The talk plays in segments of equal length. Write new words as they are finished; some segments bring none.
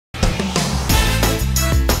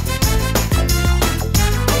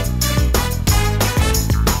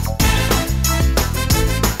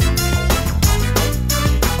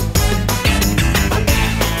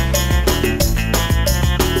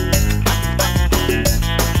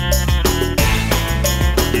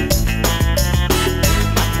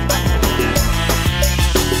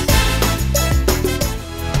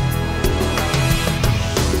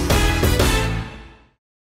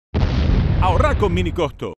con mini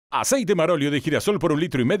costo. Aceite Marolio de girasol por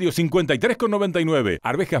 1,5 litros, 53,99.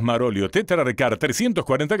 Arvejas Marolio Tetra Recar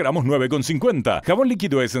 340 gramos, 9,50. Jabón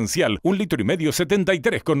líquido esencial 1,5 litros,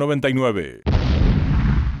 73,99.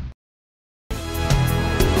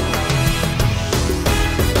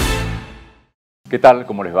 ¿Qué tal?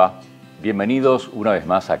 ¿Cómo les va? Bienvenidos una vez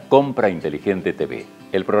más a Compra Inteligente TV,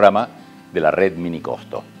 el programa de la red Mini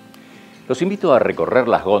Costo. Los invito a recorrer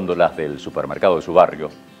las góndolas del supermercado de su barrio,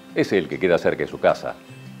 ese el que queda cerca de su casa,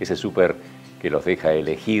 ese súper que los deja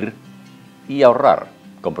elegir y ahorrar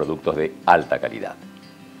con productos de alta calidad.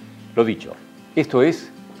 Lo dicho, esto es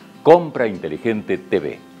Compra Inteligente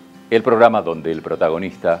TV, el programa donde el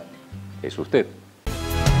protagonista es usted.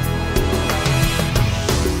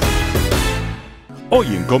 Hoy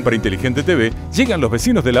en Compra Inteligente TV llegan los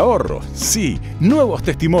vecinos del ahorro. Sí, nuevos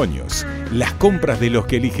testimonios. Las compras de los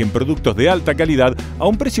que eligen productos de alta calidad a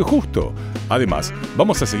un precio justo. Además,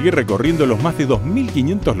 vamos a seguir recorriendo los más de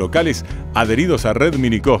 2.500 locales adheridos a Red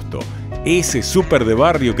Mini Costo. Ese súper de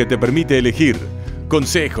barrio que te permite elegir.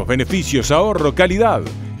 Consejos, beneficios, ahorro, calidad.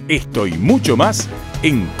 Esto y mucho más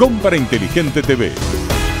en Compra Inteligente TV.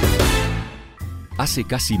 Hace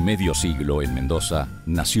casi medio siglo en Mendoza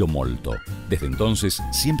nació Molto. Desde entonces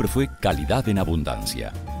siempre fue calidad en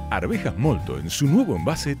abundancia. Arvejas Molto en su nuevo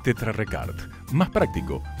envase Tetra Recart. Más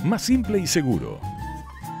práctico, más simple y seguro.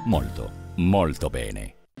 Molto, molto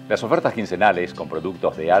bene. Las ofertas quincenales con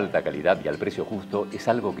productos de alta calidad y al precio justo es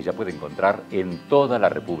algo que ya puede encontrar en toda la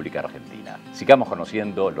República Argentina. Sigamos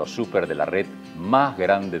conociendo los súper de la red más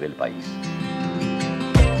grande del país.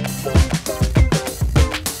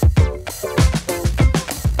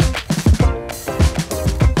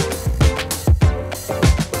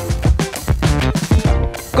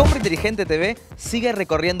 Compra Inteligente TV sigue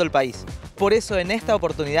recorriendo el país. Por eso en esta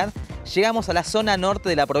oportunidad llegamos a la zona norte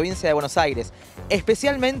de la provincia de Buenos Aires.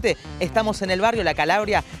 Especialmente estamos en el barrio La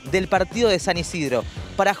Calabria del partido de San Isidro,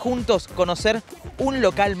 para juntos conocer un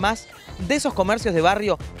local más de esos comercios de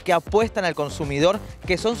barrio que apuestan al consumidor,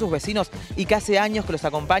 que son sus vecinos y que hace años que los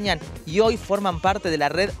acompañan y hoy forman parte de la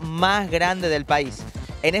red más grande del país.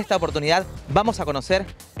 En esta oportunidad vamos a conocer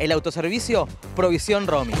el autoservicio Provisión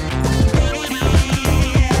Romy.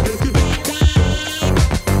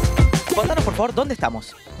 Contanos por favor, ¿dónde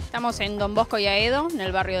estamos? Estamos en Don Bosco y Aedo, en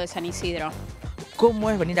el barrio de San Isidro.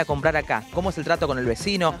 ¿Cómo es venir a comprar acá? ¿Cómo es el trato con el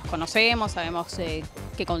vecino? Nos conocemos, sabemos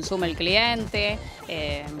qué consume el cliente.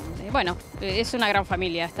 Bueno, es una gran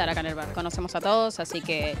familia estar acá en el barrio. Conocemos a todos, así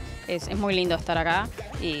que es muy lindo estar acá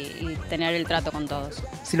y tener el trato con todos.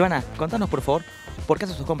 Silvana, contanos por favor, ¿por qué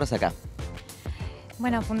haces tus compras acá?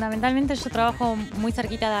 Bueno, fundamentalmente yo trabajo muy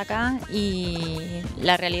cerquita de acá y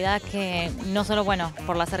la realidad es que no solo, bueno,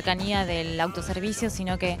 por la cercanía del autoservicio,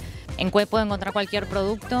 sino que puedo encontrar cualquier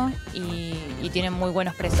producto y tienen muy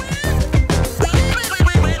buenos precios.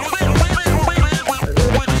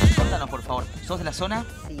 Contanos por favor, ¿sos de la zona?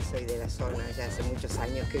 Sí, soy de la zona, ya hace muchos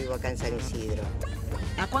años que vivo acá en San Isidro.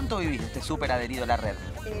 ¿A cuánto vivís este súper adherido a la red?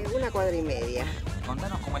 1,5 cuadras.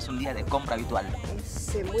 Contanos cómo es un día de compra habitual.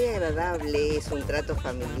 Es muy agradable, es un trato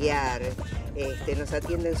familiar, nos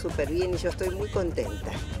atienden súper bien y yo estoy muy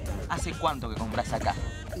contenta. ¿Hace cuánto que compras acá?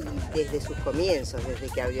 Y desde sus comienzos, desde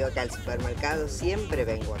que abrió acá el supermercado, siempre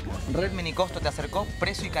vengo acá. ¿Red Mini Costo te acercó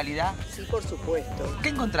precio y calidad? Sí, por supuesto. ¿Qué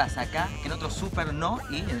encontrás acá que en otro súper no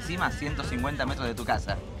y encima a 150 metros de tu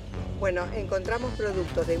casa? Bueno, encontramos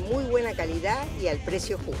productos de muy buena calidad y al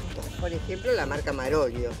precio justo. Por ejemplo, la marca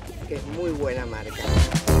Marolio, que es muy buena marca.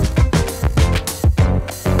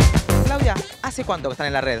 Claudia, ¿hace cuánto que están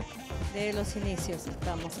en la red? De los inicios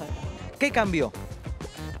estamos acá. ¿Qué cambió?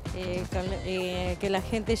 Que la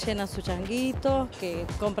gente llena sus changuitos, que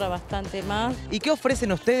compra bastante más. ¿Y qué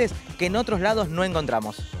ofrecen ustedes que en otros lados no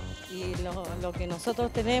encontramos? Y lo que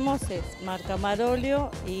nosotros tenemos es marca Marolio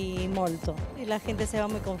y Molto. Y la gente se va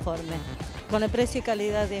muy conforme con el precio y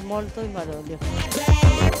calidad de Molto y Marolio.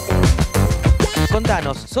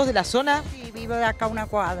 Contanos, ¿sos de la zona? Sí, vivo de acá a 1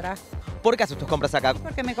 cuadra. ¿Por qué haces tus compras acá?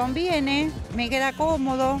 Porque me conviene, me queda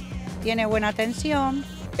cómodo, tiene buena atención.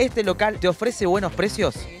 ¿Este local te ofrece buenos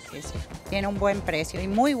precios? Sí. Tiene un buen precio y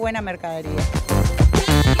muy buena mercadería.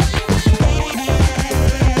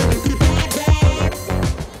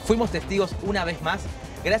 Fuimos testigos una vez más,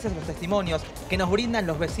 gracias a los testimonios que nos brindan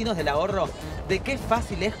los vecinos del ahorro, de qué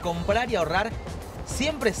fácil es comprar y ahorrar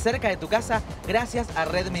siempre cerca de tu casa gracias a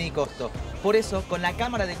Red Mini Costo. Por eso, con la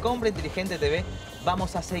cámara de Compra Inteligente TV,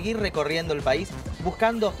 vamos a seguir recorriendo el país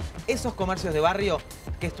buscando esos comercios de barrio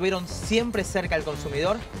que estuvieron siempre cerca al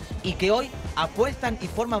consumidor y que hoy apuestan y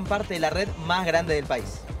forman parte de la red más grande del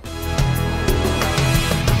país.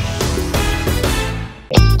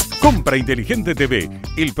 Compra Inteligente TV,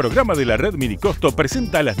 el programa de la red Minicosto,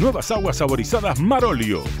 presenta las nuevas aguas saborizadas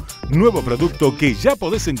Marolio. Nuevo producto que ya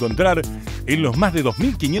podés encontrar en los más de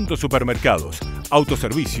 2.500 supermercados,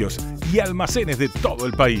 autoservicios y almacenes de todo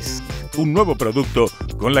el país. Un nuevo producto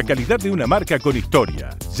con la calidad de una marca con historia.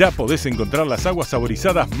 Ya podés encontrar las aguas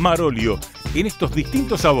saborizadas Marolio en estos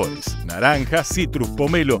distintos sabores: naranja, citrus,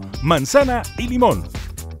 pomelo, manzana y limón.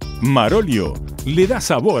 Marolio le da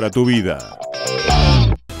sabor a tu vida.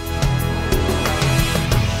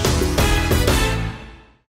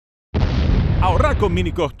 Ahorrá con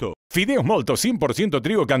Minicosto. Fideos Molto 100%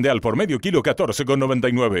 trigo candeal por medio kilo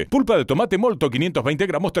 14,99. Pulpa de tomate Molto 520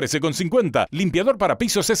 gramos 13,50. Limpiador para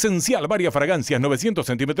pisos esencial varias fragancias 900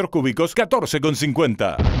 centímetros cúbicos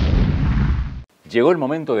 14,50. Llegó el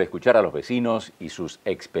momento de escuchar a los vecinos y sus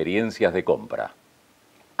experiencias de compra.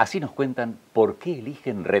 Así nos cuentan por qué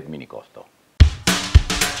eligen Red Minicosto.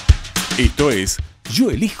 Esto es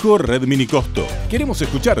Yo elijo Red Minicosto. Queremos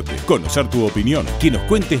escucharte, conocer tu opinión, que nos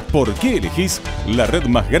cuentes por qué elegís la red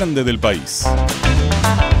más grande del país.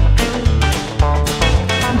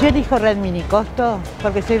 Yo elijo Red Minicosto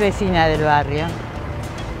porque soy vecina del barrio.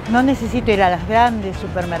 No necesito ir a los grandes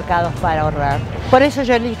supermercados para ahorrar. Por eso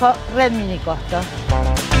yo elijo Red Minicosto.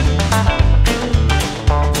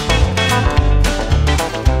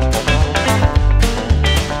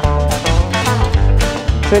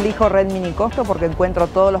 Yo elijo Red Minicosto porque encuentro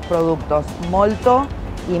todos los productos Molto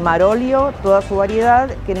y Marolio, toda su variedad,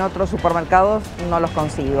 que en otros supermercados no los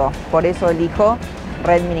consigo. Por eso elijo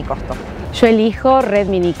Red Minicosto. Yo elijo Red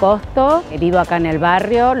Minicosto, vivo acá en el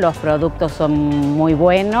barrio, los productos son muy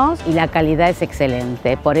buenos y la calidad es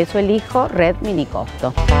excelente. Por eso elijo Red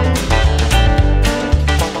Minicosto.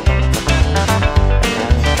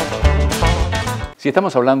 Si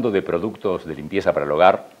estamos hablando de productos de limpieza para el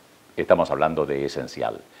hogar, estamos hablando de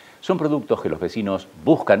Esencial. Son productos que los vecinos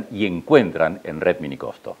buscan y encuentran en Red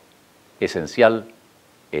Minicosto. Esencial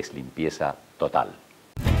es limpieza total.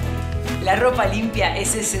 La ropa limpia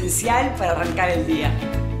es esencial para arrancar el día.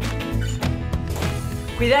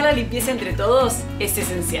 Cuidar la limpieza entre todos es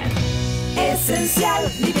esencial. Esencial,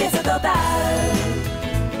 limpieza total.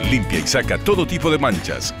 Limpia y saca todo tipo de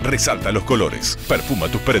manchas, resalta los colores, perfuma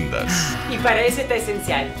tus prendas. Y para eso está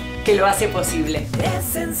Esencial, que lo hace posible.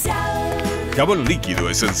 Esencial. Jabón líquido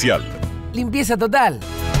Esencial. Limpieza total.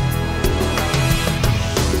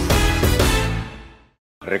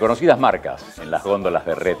 Reconocidas marcas en las góndolas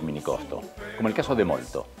de Red Minicosto, como el caso de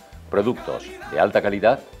Molto. Productos de alta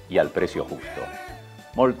calidad y al precio justo.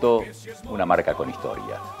 Molto, una marca con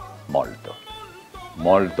historia. Molto.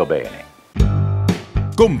 Molto bene.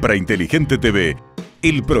 Compra Inteligente TV,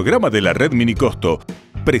 el programa de la red Minicosto,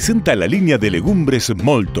 presenta la línea de legumbres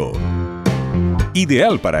Molto.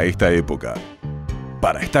 Ideal para esta época,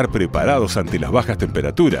 para estar preparados ante las bajas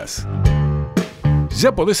temperaturas.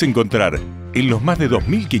 Ya podés encontrar en los más de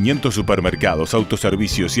 2.500 supermercados,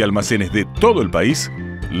 autoservicios y almacenes de todo el país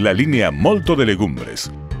la línea Molto de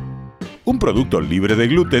legumbres. Un producto libre de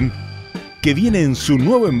gluten que viene en su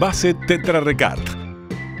nuevo envase Tetra Recart.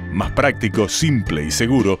 Más práctico, simple y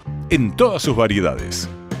seguro en todas sus variedades.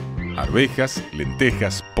 Arvejas,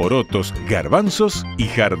 lentejas, porotos, garbanzos y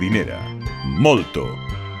jardinera. Molto.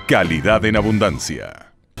 Calidad en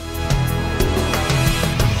abundancia.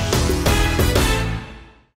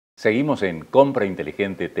 Seguimos en Compra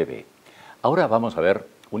Inteligente TV. Ahora vamos a ver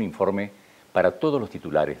un informe para todos los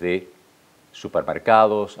titulares de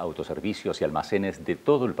supermercados, autoservicios y almacenes de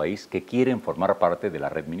todo el país que quieren formar parte de la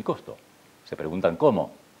red Minicosto. ¿Se preguntan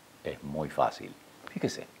cómo? Es muy fácil.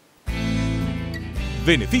 Fíjese.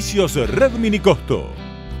 Beneficios Red Minicosto.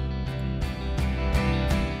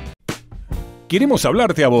 Queremos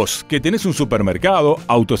hablarte a vos, que tenés un supermercado,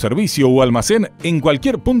 autoservicio o almacén en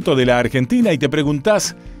cualquier punto de la Argentina y te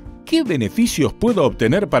preguntás ¿qué beneficios puedo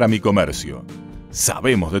obtener para mi comercio?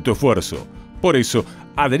 Sabemos de tu esfuerzo. Por eso,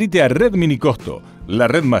 adherite a Red Minicosto, la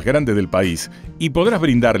red más grande del país, y podrás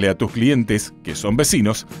brindarle a tus clientes, que son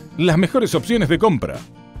vecinos, las mejores opciones de compra.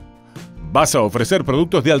 Vas a ofrecer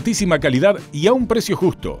productos de altísima calidad y a un precio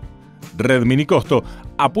justo. Red Minicosto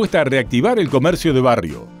apuesta a reactivar el comercio de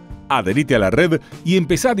barrio. Adherite a la red y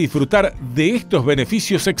empezá a disfrutar de estos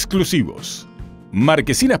beneficios exclusivos.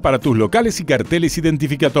 Marquesinas para tus locales y carteles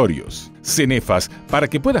identificatorios. Cenefas para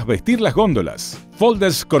que puedas vestir las góndolas.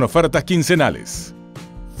 Folders con ofertas quincenales.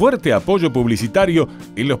 Fuerte apoyo publicitario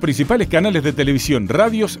en los principales canales de televisión,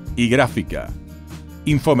 radios y gráfica.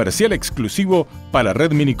 Infomercial exclusivo para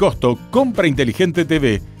Red Minicosto, Compra Inteligente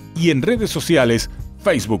TV y en redes sociales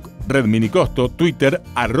Facebook Red Minicosto, Twitter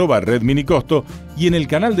 @Red Minicosto y en el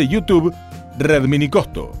canal de YouTube Red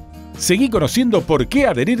Minicosto. Seguí conociendo por qué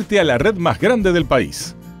adherirte a la red más grande del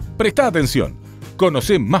país. Presta atención.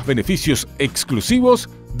 Conocé más beneficios exclusivos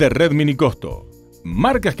de Red Minicosto.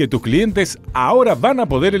 Marcas que tus clientes ahora van a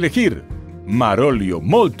poder elegir: Marolio,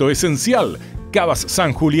 Molto, Esencial, Cavas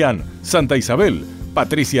San Julián, Santa Isabel,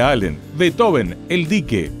 Patricia Allen, Beethoven, El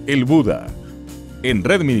Dique, El Buda. En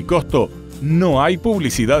Red Minicosto no hay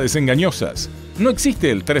publicidades engañosas. No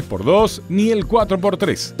existe el 3x2 ni el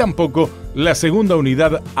 4x3. Tampoco la segunda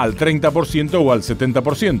unidad al 30% o al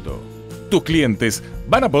 70%. Tus clientes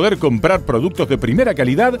van a poder comprar productos de primera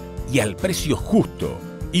calidad y al precio justo.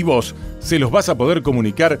 Y vos se los vas a poder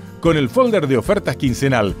comunicar con el folder de ofertas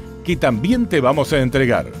quincenal que también te vamos a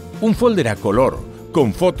entregar. Un folder a color,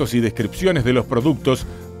 con fotos y descripciones de los productos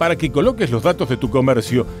para que coloques los datos de tu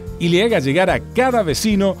comercio y le hagas llegar a cada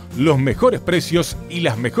vecino los mejores precios y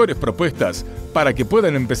las mejores propuestas para que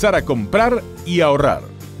puedan empezar a comprar y ahorrar.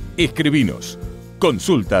 Escribinos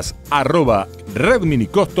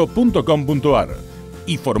consultas@redminicosto.com.ar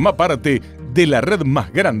y forma parte de la red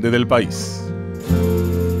más grande del país.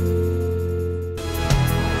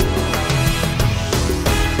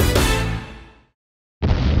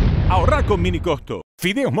 Ahorrá con Minicosto.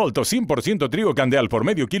 Fideos Molto 100% trigo candeal por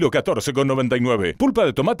medio kilo 14,99. Pulpa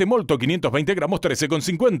de tomate Molto 520 gramos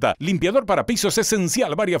 13,50. Limpiador para pisos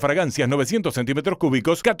Esencial varias fragancias 900 centímetros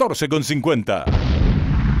cúbicos 14,50.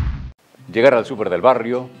 Llegar al súper del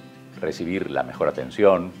barrio, recibir la mejor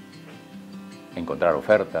atención, encontrar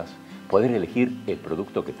ofertas, poder elegir el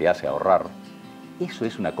producto que te hace ahorrar. Eso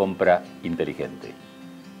es una compra inteligente.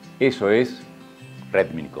 Eso es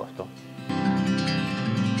Red Minicosto.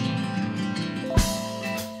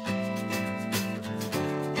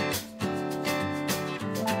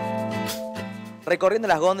 Recorriendo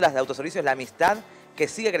las góndolas de autoservicios La Amistad, que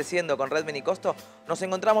sigue creciendo con Red Minicosto, nos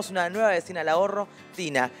encontramos una nueva vecina al ahorro,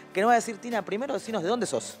 Tina, que nos va a decir, Tina, primero decinos de dónde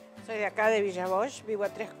sos. Soy de acá de Villa Bosch, vivo a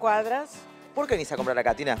 3 cuadras. ¿Por qué venís a comprar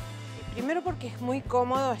acá, Tina? Primero porque es muy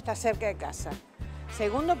cómodo, está cerca de casa.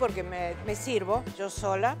 Segundo porque me sirvo yo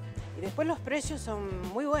sola. Y después los precios son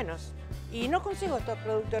muy buenos. Y no consigo estos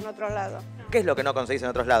productos en otros lados. ¿Qué es lo que no conseguís en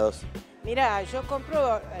otros lados? Mira, yo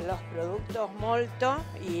compro los productos Molto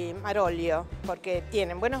y Marolio porque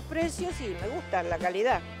tienen buenos precios y me gusta la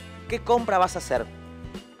calidad. ¿Qué compra vas a hacer?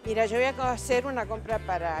 Mira, yo voy a hacer una compra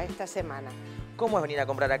para esta semana. ¿Cómo es venir a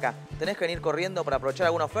comprar acá? ¿Tenés que venir corriendo para aprovechar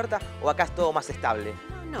alguna oferta o acá es todo más estable?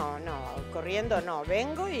 No, corriendo no.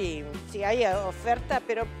 Vengo y si hay oferta,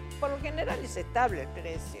 pero por lo general es estable el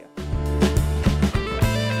precio.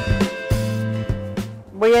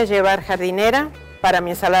 Voy a llevar jardinera para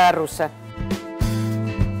mi ensalada rusa.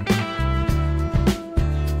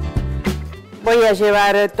 Voy a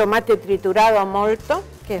llevar tomate triturado Molto,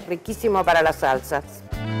 que es riquísimo para las salsas.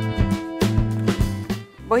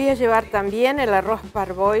 Voy a llevar también el arroz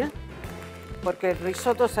parboil, porque el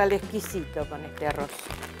risotto sale exquisito con este arroz.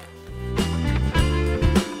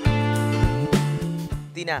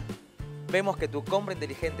 Tina, vemos que tu compra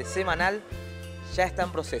inteligente semanal ya está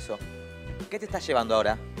en proceso. ¿Qué te estás llevando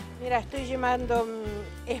ahora? Mira, estoy llevando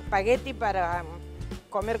espagueti para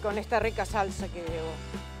comer con esta rica salsa que llevo.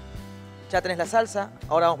 Ya tenés la salsa,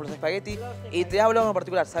 ahora vamos por los espagueti. Y te hablo en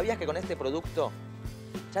particular, ¿sabías que con este producto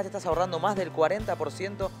ya te estás ahorrando más del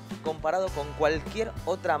 40% comparado con cualquier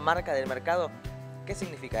otra marca del mercado? ¿Qué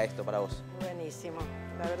significa esto para vos? Buenísimo,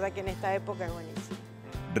 la verdad que en esta época es buenísimo.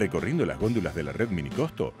 Recorriendo las góndolas de la Red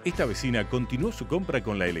Minicosto, esta vecina continuó su compra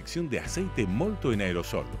con la elección de aceite Molto en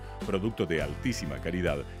aerosol, producto de altísima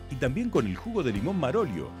calidad, y también con el jugo de limón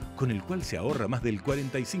Marolio, con el cual se ahorra más del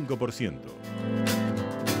 45%.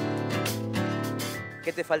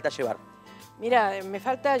 ¿Qué te falta llevar? Mira, me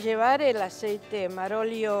falta llevar el aceite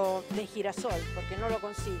Marolio de girasol, porque no lo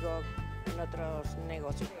consigo en otros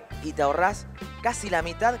negocios. Y te ahorrás casi la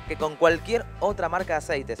mitad que con cualquier otra marca de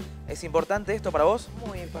aceites. ¿Es importante esto para vos?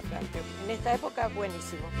 Muy importante. En esta época,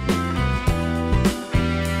 buenísimo.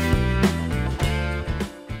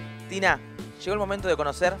 Tina, llegó el momento de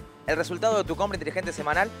conocer el resultado de tu compra inteligente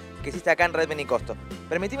semanal que hiciste acá en Red Minicosto.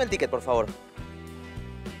 Permitime el ticket, por favor.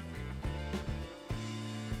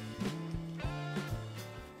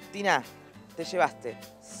 Tina, te llevaste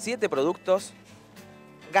 7 productos,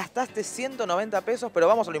 gastaste 190 pesos, pero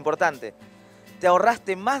vamos a lo importante. Te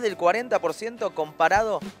ahorraste más del 40%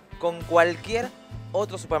 comparado con cualquier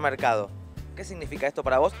otro supermercado. ¿Qué significa esto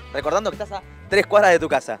para vos? Recordando que estás a 3 cuadras de tu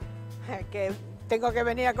casa. Que tengo que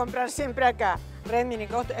venir a comprar siempre acá. Red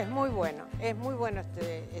Minicosto es muy bueno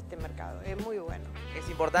este mercado, es muy bueno. Es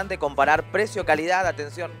importante comparar precio, calidad,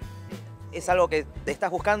 atención. ¿Es algo que te estás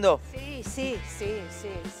buscando? Sí.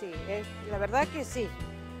 La verdad que sí.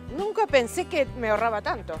 Nunca pensé que me ahorraba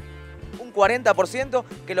tanto. Un 40%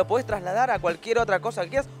 que lo podés trasladar a cualquier otra cosa que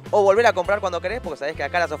quieras o volver a comprar cuando querés, porque sabés que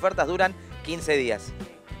acá las ofertas duran 15 días.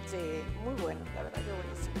 Sí, muy bueno, la verdad que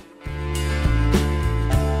buenísimo.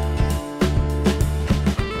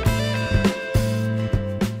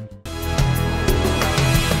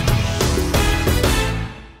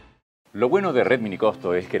 Lo bueno de Red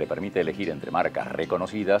Minicosto es que le permite elegir entre marcas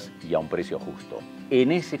reconocidas y a un precio justo,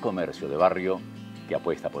 en ese comercio de barrio que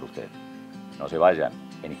apuesta por usted. No se vayan,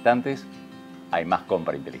 en instantes hay más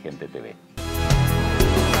Compra Inteligente TV.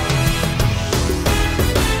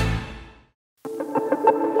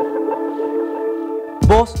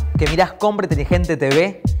 Vos que mirás Compra Inteligente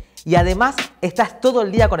TV y además estás todo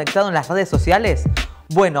el día conectado en las redes sociales,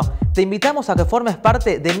 bueno, te invitamos a que formes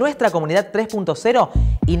parte de nuestra comunidad 3.0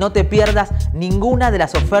 y no te pierdas ninguna de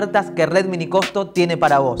las ofertas que Red Minicosto tiene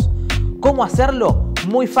para vos. ¿Cómo hacerlo?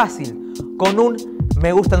 Muy fácil, con un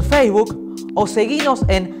me gusta en Facebook o seguinos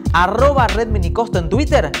en @redminicosto en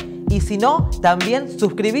Twitter y si no, también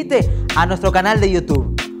suscríbete a nuestro canal de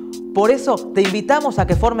YouTube. Por eso te invitamos a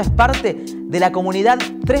que formes parte de la comunidad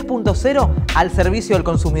 3.0 al servicio del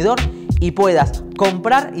consumidor y puedas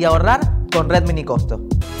comprar y ahorrar con Red Minicosto.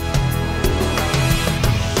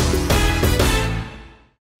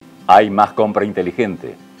 Hay más Compra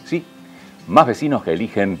Inteligente. Sí, más vecinos que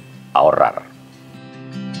eligen ahorrar.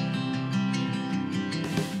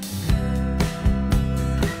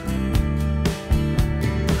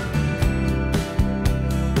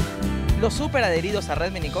 Los super adheridos a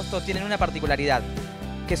Red Minicosto tienen una particularidad,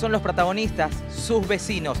 que son los protagonistas, sus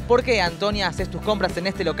vecinos. ¿Por qué, Antonia, haces tus compras en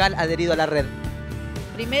este local adherido a la red?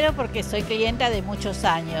 Primero porque soy clienta de muchos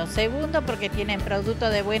años. Segundo porque tienen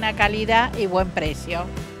productos de buena calidad y buen precio.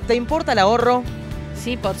 ¿Te importa el ahorro?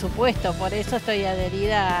 Sí, por supuesto. Por eso estoy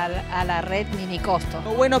adherida a la red Minicosto.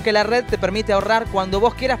 Lo bueno que la red te permite ahorrar cuando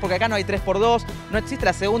vos quieras, porque acá no hay 3x2, no existe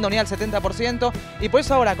la segunda unidad al 70%. Y por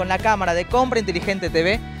eso ahora con la cámara de Compra Inteligente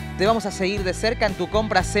TV te vamos a seguir de cerca en tu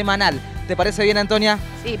compra semanal. ¿Te parece bien, Antonia?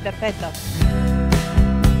 Sí, perfecto.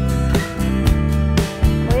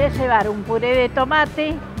 Voy a llevar un puré de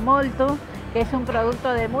tomate molto, que es un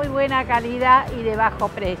producto de muy buena calidad y de bajo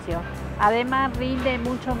precio. Además rinde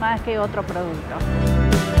mucho más que otro producto.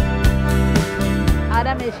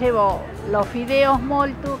 Ahora me llevo los fideos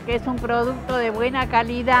molto, que es un producto de buena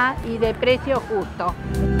calidad y de precio justo.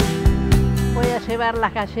 Voy a llevar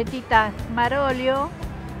las galletitas Marolio,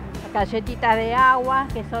 las galletitas de agua,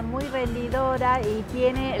 que son muy rendidoras y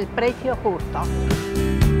tiene el precio justo.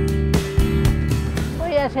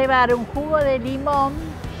 Voy a llevar un jugo de limón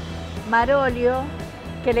Marolio,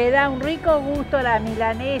 que le da un rico gusto a la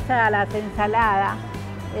milanesa, a las ensaladas.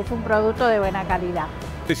 Es un producto de buena calidad.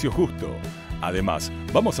 Precio justo. Además,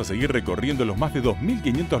 vamos a seguir recorriendo los más de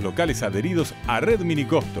 2.500 locales adheridos a Red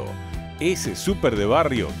Minicosto. Ese súper de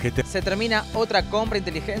barrio que te... Se termina otra compra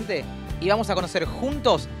inteligente y vamos a conocer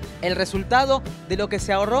juntos el resultado de lo que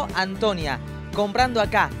se ahorró Antonia comprando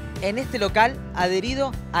acá, en este local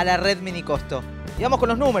adherido a la Red Minicosto. Y vamos con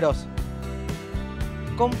los números.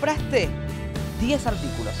 Compraste 10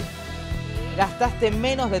 artículos, gastaste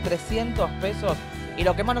menos de 300 pesos y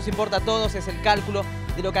lo que más nos importa a todos es el cálculo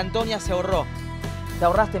de lo que Antonia se ahorró. Te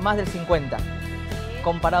ahorraste más del 50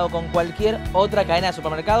 comparado con cualquier otra cadena de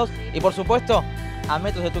supermercados y por supuesto a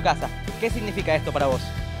metros de tu casa. ¿Qué significa esto para vos?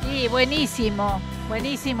 Sí, buenísimo,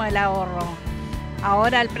 buenísimo el ahorro.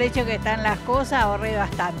 Ahora al precio que están las cosas ahorré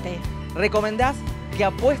bastante. ¿Recomendás que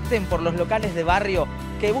apuesten por los locales de barrio,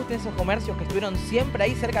 que busquen esos comercios que estuvieron siempre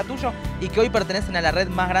ahí cerca tuyo y que hoy pertenecen a la red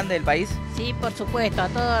más grande del país? Sí, por supuesto, a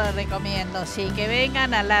todos les recomiendo, sí, que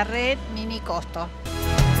vengan a la red Minicosto.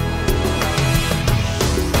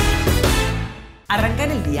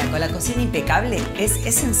 Arrancar el día con la cocina impecable es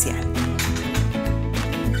esencial.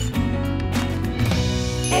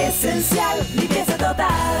 Esencial, limpieza total.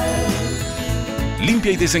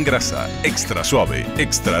 Limpia y desengrasa, extra suave,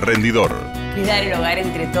 extra rendidor. Cuidar el hogar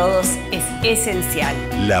entre todos es esencial.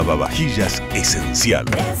 Lavavajillas esencial.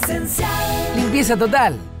 Esencial. Limpieza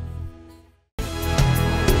total.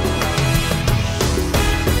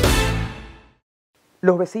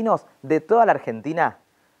 Los vecinos de toda la Argentina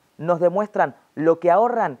nos demuestran lo que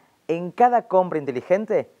ahorran en cada compra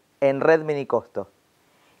inteligente en Red Minicosto.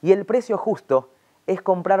 Y el precio justo es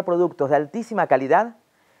comprar productos de altísima calidad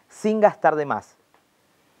sin gastar de más.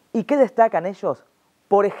 ¿Y qué destacan ellos?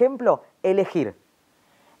 Por ejemplo, elegir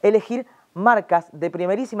marcas de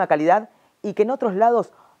primerísima calidad y que en otros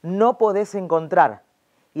lados no podés encontrar.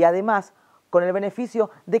 Y además, con el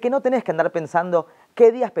beneficio de que no tenés que andar pensando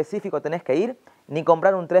qué día específico tenés que ir, ni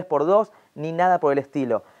comprar un 3x2, ni nada por el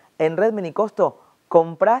estilo. En Red Minicosto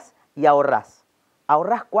comprás y ahorrás.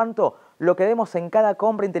 ¿Ahorrás cuánto? Lo que vemos en cada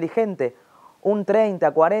compra inteligente. un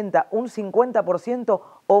 30, 40, un 50%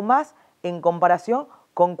 o más en comparación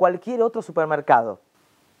con cualquier otro supermercado.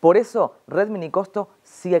 Por eso, Red Minicosto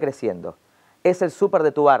sigue creciendo. Es el súper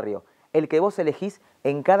de tu barrio, el que vos elegís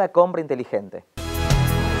en cada compra inteligente.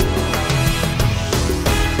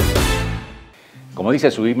 Como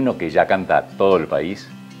dice su himno que ya canta todo el país,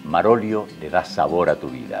 Marolio le da sabor a tu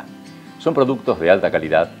vida. Son productos de alta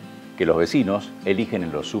calidad que los vecinos eligen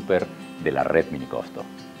en los súper de la Red Minicosto.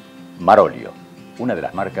 Marolio, una de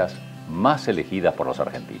las marcas más elegidas por los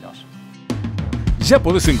argentinos. Ya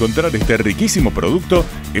podés encontrar este riquísimo producto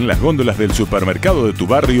en las góndolas del supermercado de tu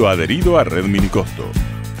barrio adherido a Red Minicosto.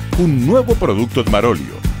 Un nuevo producto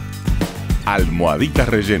Marolio. Almohaditas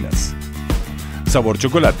rellenas. Sabor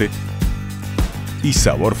chocolate y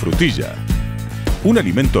sabor frutilla. Un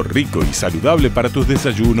alimento rico y saludable para tus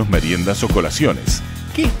desayunos, meriendas o colaciones.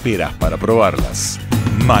 ¿Qué esperas para probarlas?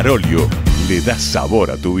 Marolio le da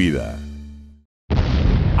sabor a tu vida.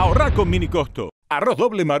 Ahorrá con Minicosto. Arroz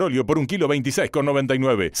doble Marolio por 1 kilo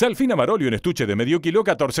 26,99. Sal fina Marolio en estuche de medio kilo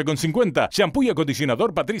 14,50. Shampoo y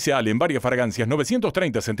acondicionador Patricia Ale en varias fragancias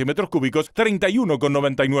 930 centímetros cúbicos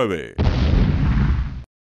 31,99.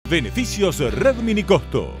 Beneficios Red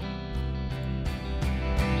Minicosto.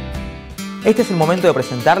 Este es el momento de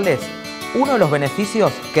presentarles uno de los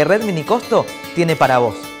beneficios que Red Minicosto tiene para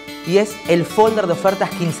vos. Y es el folder de ofertas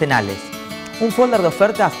quincenales. Un folder de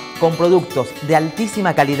ofertas con productos de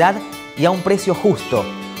altísima calidad y a un precio justo,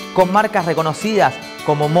 con marcas reconocidas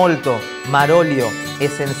como Molto, Marolio,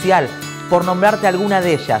 Esencial, por nombrarte alguna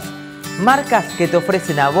de ellas. Marcas que te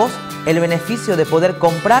ofrecen a vos el beneficio de poder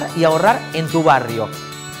comprar y ahorrar en tu barrio.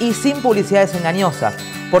 Y sin publicidades engañosas,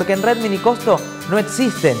 porque en Red Minicosto no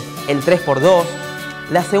existen el 3x2,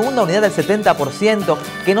 la segunda unidad del 70%,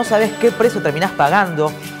 que no sabes qué precio terminás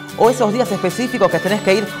pagando, o esos días específicos que tenés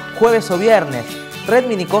que ir jueves o viernes. Red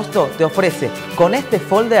Minicosto te ofrece con este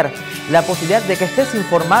folder la posibilidad de que estés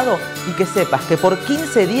informado y que sepas que por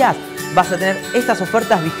 15 días vas a tener estas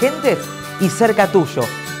ofertas vigentes y cerca tuyo,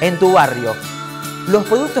 en tu barrio. Los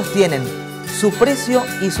productos tienen su precio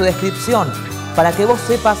y su descripción para que vos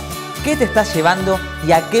sepas qué te estás llevando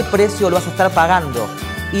y a qué precio lo vas a estar pagando.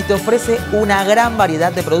 Y te ofrece una gran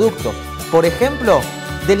variedad de productos. Por ejemplo,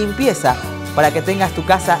 de limpieza, para que tengas tu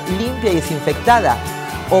casa limpia y desinfectada.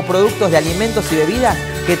 O productos de alimentos y bebidas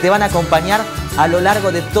que te van a acompañar a lo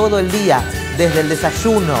largo de todo el día, desde el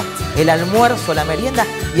desayuno, el almuerzo, la merienda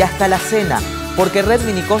y hasta la cena, porque Red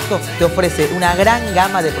Minicosto te ofrece una gran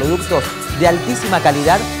gama de productos de altísima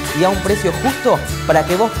calidad y a un precio justo para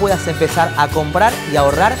que vos puedas empezar a comprar y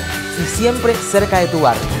ahorrar y siempre cerca de tu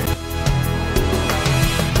barrio.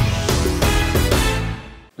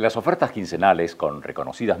 Las ofertas quincenales con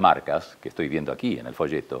reconocidas marcas, que estoy viendo aquí en el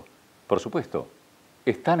folleto, por supuesto,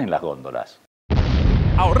 están en las góndolas.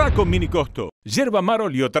 Ahorrá con Minicosto. Yerba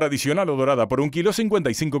Marolio tradicional o dorada por 1 kilo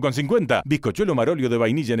 55,50. Bizcochuelo Marolio de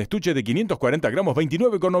vainilla en estuche de 540 gramos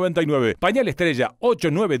 29,99. Pañal Estrella 8,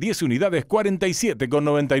 9, 10 unidades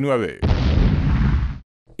 47,99.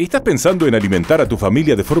 ¿Estás pensando en alimentar a tu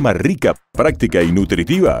familia de forma rica, práctica y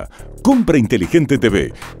nutritiva? Compra Inteligente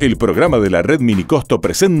TV, el programa de la Red Minicosto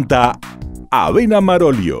presenta Avena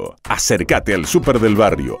Marolio. Acércate al súper del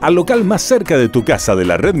barrio, al local más cerca de tu casa de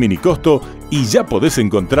la Red Minicosto y ya podés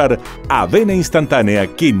encontrar avena instantánea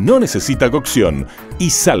que no necesita cocción y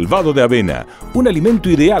salvado de avena, un alimento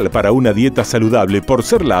ideal para una dieta saludable por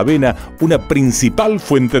ser la avena una principal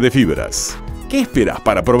fuente de fibras. ¿Qué esperas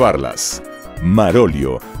para probarlas?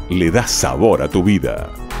 Marolio le da sabor a tu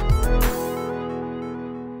vida.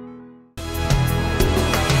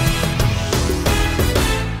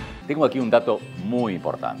 Tengo aquí un dato muy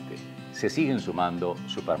importante. Se siguen sumando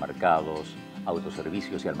supermercados,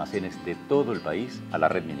 autoservicios y almacenes de todo el país a la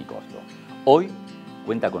Red Minicosto. Hoy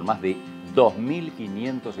cuenta con más de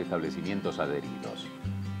 2.500 establecimientos adheridos.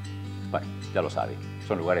 Bueno, ya lo sabe,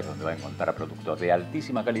 son lugares donde va a encontrar productos de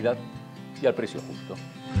altísima calidad y al precio justo.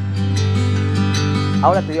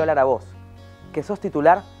 Ahora te voy a hablar a vos, que sos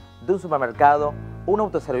titular de un supermercado, un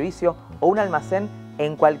autoservicio o un almacén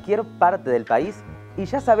en cualquier parte del país y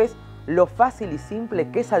ya sabes lo fácil y simple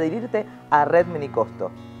que es adherirte a Red Minicosto.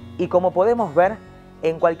 Y como podemos ver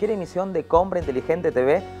en cualquier emisión de Compra Inteligente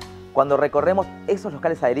TV, cuando recorremos esos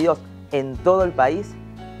locales adheridos en todo el país,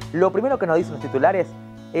 lo primero que nos dicen los titulares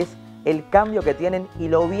es el cambio que tienen y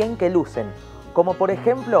lo bien que lucen. Como por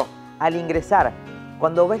ejemplo, al ingresar,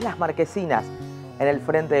 cuando ves las marquesinas en el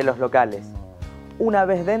frente de los locales. Una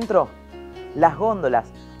vez dentro, las góndolas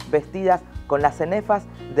vestidas con las cenefas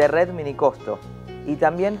de Red Minicosto y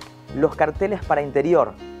también los carteles para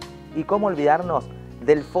interior. Y cómo olvidarnos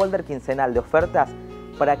del folder quincenal de ofertas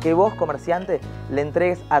para que vos, comerciante, le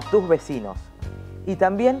entregues a tus vecinos. y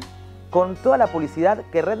también con toda la publicidad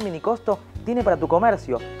que Red Minicosto tiene para tu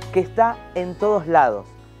comercio, que está en todos lados,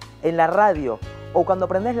 en la radio o cuando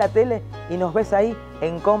prendés la tele y nos ves ahí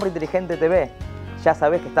en Compra Inteligente TV. Ya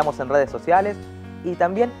sabés que estamos en redes sociales y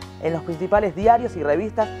también en los principales diarios y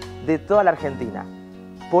revistas de toda la Argentina.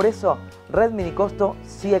 Por eso, Red Minicosto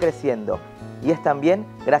sigue creciendo y es también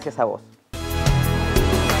gracias a vos.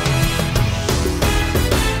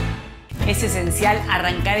 Es esencial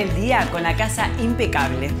arrancar el día con la casa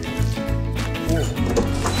impecable.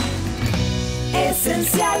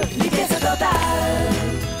 Esencial, limpieza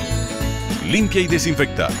total. Limpia y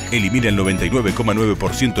desinfecta. Elimina el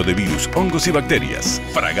 99,9% de virus, hongos y bacterias.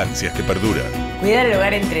 Fragancias que perduran. Cuidar el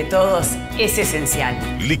hogar entre todos es esencial.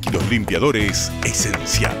 Líquidos limpiadores,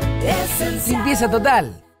 esencial. Limpieza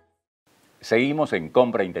total. Seguimos en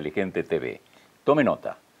Compra Inteligente TV. Tome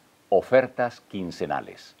nota. Ofertas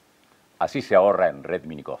quincenales. Así se ahorra en Red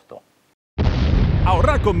Minicosto.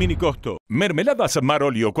 Ahorrá con Minicosto. Mermeladas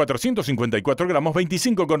Marolio 454 gramos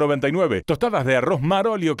 25,99. Tostadas de arroz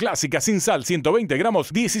Marolio clásica sin sal 120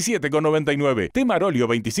 gramos 17,99. Té Marolio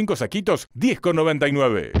 25 saquitos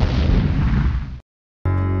 10,99.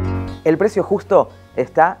 El precio justo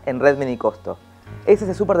está en Red Minicosto. Es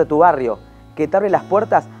ese súper de tu barrio que te abre las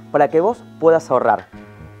puertas para que vos puedas ahorrar.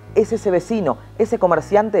 Es ese vecino, ese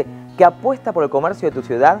comerciante que apuesta por el comercio de tu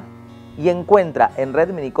ciudad y encuentra en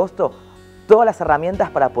Red Minicosto todas las herramientas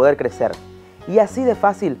para poder crecer. Y así de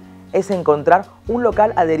fácil es encontrar un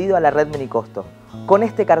local adherido a la Red Minicosto, con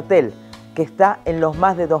este cartel que está en los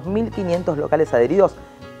más de 2.500 locales adheridos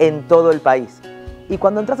en todo el país. Y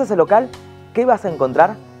cuando entras a ese local, ¿qué vas a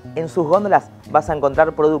encontrar? En sus góndolas vas a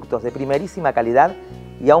encontrar productos de primerísima calidad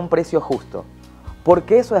y a un precio justo.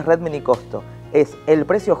 Porque eso es Red Minicosto, es el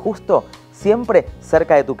precio justo siempre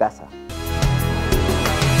cerca de tu casa.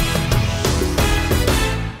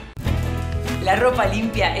 La ropa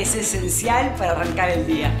limpia es esencial para arrancar el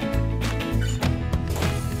día.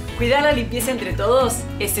 Cuidar la limpieza entre todos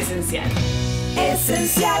es esencial.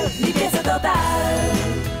 Esencial, limpieza total.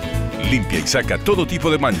 Limpia y saca todo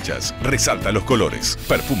tipo de manchas. Resalta los colores.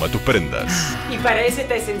 Perfuma tus prendas. Y para eso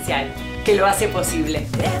está Esencial, que lo hace posible.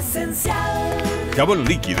 Esencial. Jabón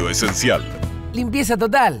líquido esencial. Limpieza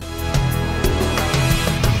total.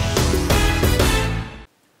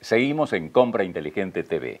 Seguimos en Compra Inteligente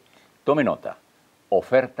TV. Tome nota.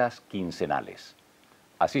 Ofertas quincenales.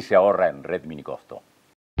 Así se ahorra en Red Minicosto.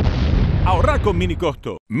 Ahorrá con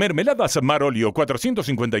Minicosto. Mermeladas Marolio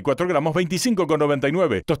 454 gramos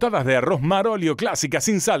 25,99. Tostadas de arroz Marolio clásica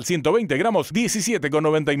sin sal 120 gramos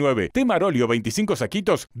 17,99. Té Marolio 25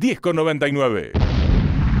 saquitos 10,99.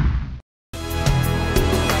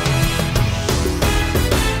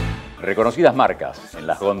 Reconocidas marcas en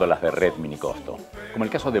las góndolas de Red Minicosto, como el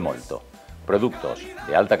caso de Molto. Productos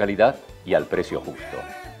de alta calidad y al precio justo.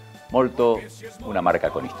 Molto, una marca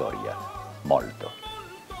con historia. Molto.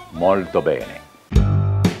 Molto bene.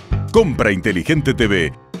 Compra Inteligente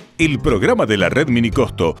TV, el programa de la Red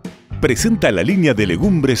Minicosto, presenta la línea de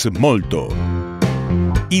legumbres Molto.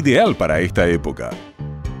 Ideal para esta época,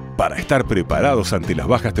 para estar preparados ante las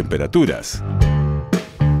bajas temperaturas.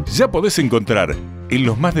 Ya podés encontrar en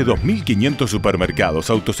los más de 2.500 supermercados,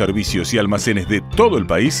 autoservicios y almacenes de todo el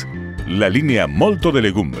país la línea Molto de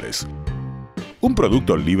legumbres. Un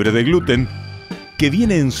producto libre de gluten que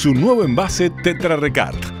viene en su nuevo envase Tetra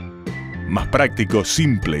Recart. Más práctico,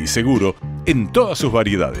 simple y seguro en todas sus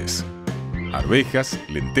variedades. Arvejas,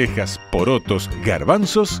 lentejas, porotos,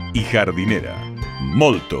 garbanzos y jardinera.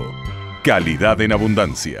 Molto. Calidad en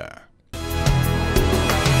abundancia.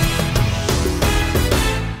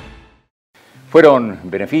 Fueron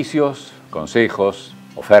beneficios, consejos,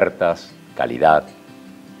 ofertas, calidad,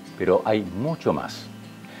 pero hay mucho más.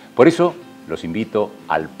 Por eso los invito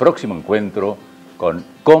al próximo encuentro con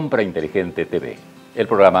Compra Inteligente TV, el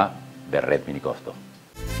programa de Red Minicosto.